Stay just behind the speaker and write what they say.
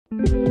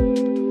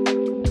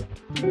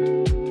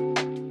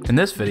In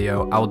this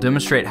video, I will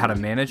demonstrate how to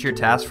manage your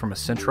tasks from a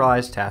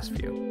centralized task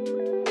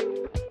view.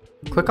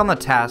 Click on the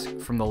task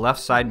from the left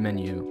side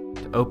menu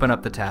to open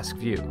up the task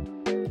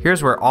view.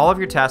 Here's where all of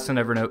your tasks in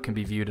Evernote can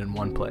be viewed in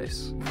one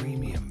place.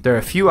 There are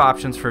a few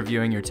options for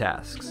viewing your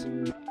tasks.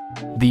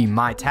 The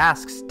My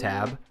Tasks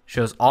tab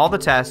shows all the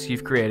tasks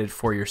you've created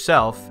for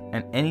yourself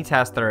and any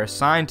tasks that are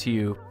assigned to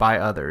you by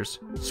others,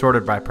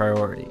 sorted by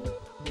priority.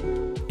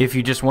 If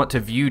you just want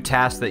to view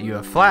tasks that you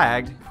have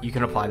flagged, you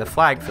can apply the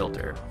flag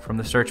filter from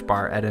the search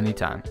bar at any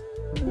time.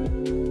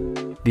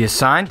 The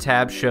Assign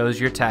tab shows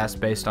your tasks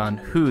based on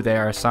who they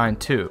are assigned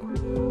to.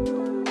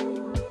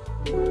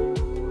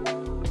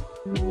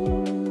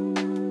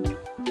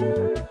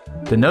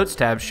 The Notes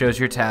tab shows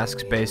your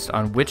tasks based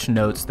on which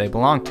notes they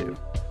belong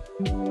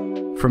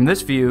to. From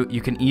this view, you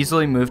can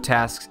easily move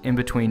tasks in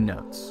between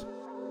notes.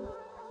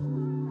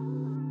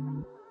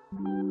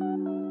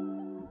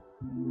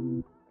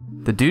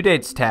 The Due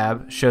Dates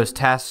tab shows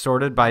tasks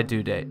sorted by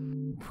due date.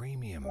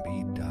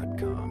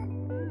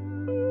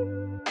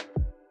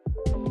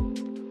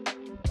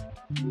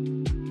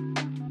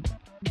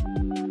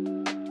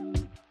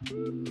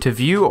 Premiumbeat.com. To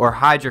view or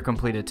hide your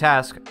completed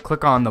task,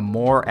 click on the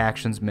More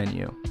Actions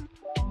menu.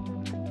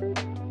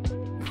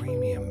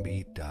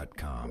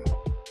 Premiumbeat.com.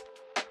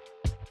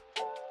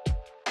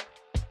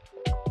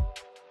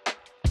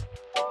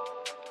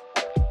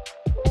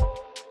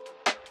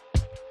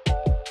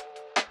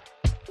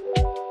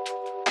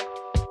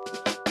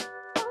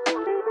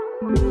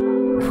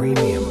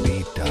 Premium